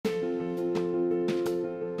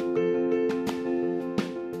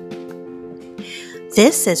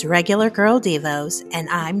This is Regular Girl Devos, and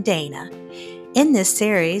I'm Dana. In this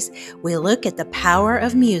series, we look at the power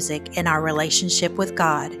of music in our relationship with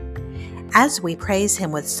God. As we praise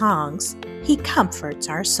Him with songs, He comforts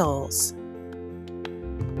our souls.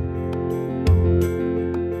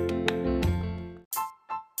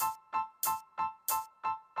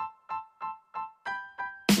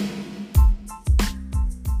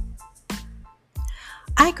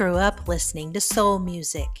 I grew up listening to soul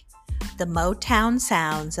music, the Motown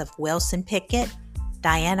sounds of Wilson Pickett,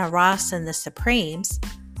 Diana Ross and the Supremes,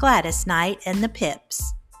 Gladys Knight and the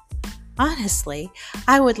Pips. Honestly,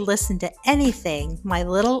 I would listen to anything my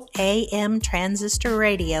little AM transistor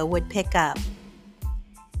radio would pick up.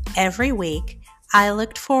 Every week, I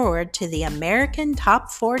looked forward to the American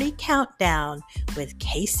Top 40 Countdown with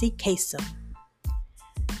Casey Kasem.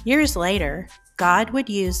 Years later, God would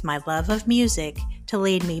use my love of music to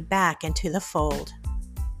lead me back into the fold.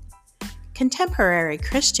 Contemporary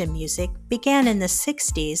Christian music began in the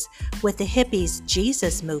 60s with the hippies'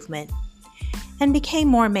 Jesus movement and became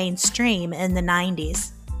more mainstream in the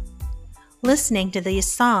 90s. Listening to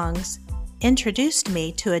these songs introduced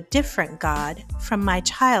me to a different God from my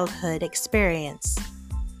childhood experience.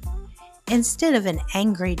 Instead of an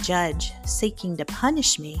angry judge seeking to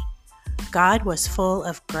punish me, God was full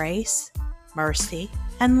of grace, mercy,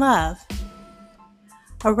 and love.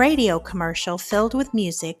 A radio commercial filled with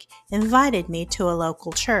music invited me to a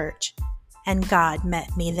local church, and God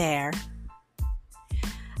met me there.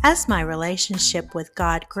 As my relationship with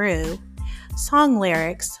God grew, song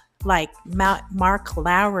lyrics like Mark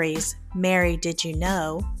Lowry's Mary Did You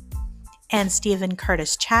Know and Stephen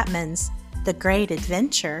Curtis Chapman's The Great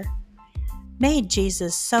Adventure made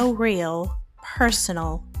Jesus so real,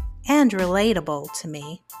 personal, and relatable to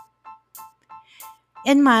me.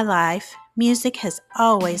 In my life, music has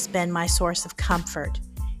always been my source of comfort,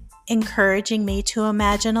 encouraging me to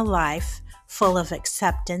imagine a life full of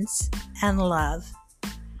acceptance and love.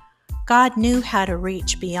 God knew how to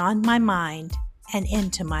reach beyond my mind and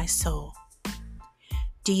into my soul.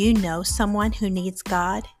 Do you know someone who needs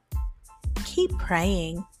God? Keep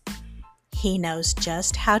praying. He knows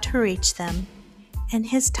just how to reach them, and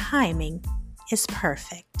His timing is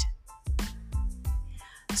perfect.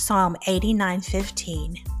 Psalm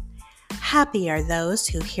 89:15. Happy are those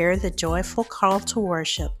who hear the joyful call to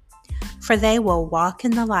worship, for they will walk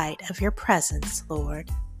in the light of your presence, Lord.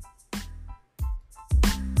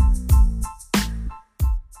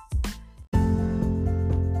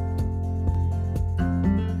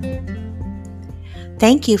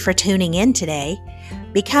 Thank you for tuning in today.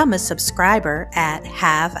 Become a subscriber at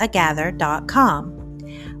haveagather.com.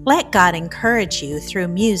 Let God encourage you through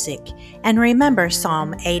music, and remember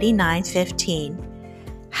Psalm 89:15.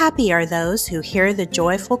 Happy are those who hear the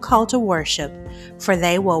joyful call to worship, for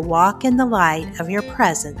they will walk in the light of your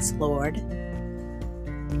presence, Lord.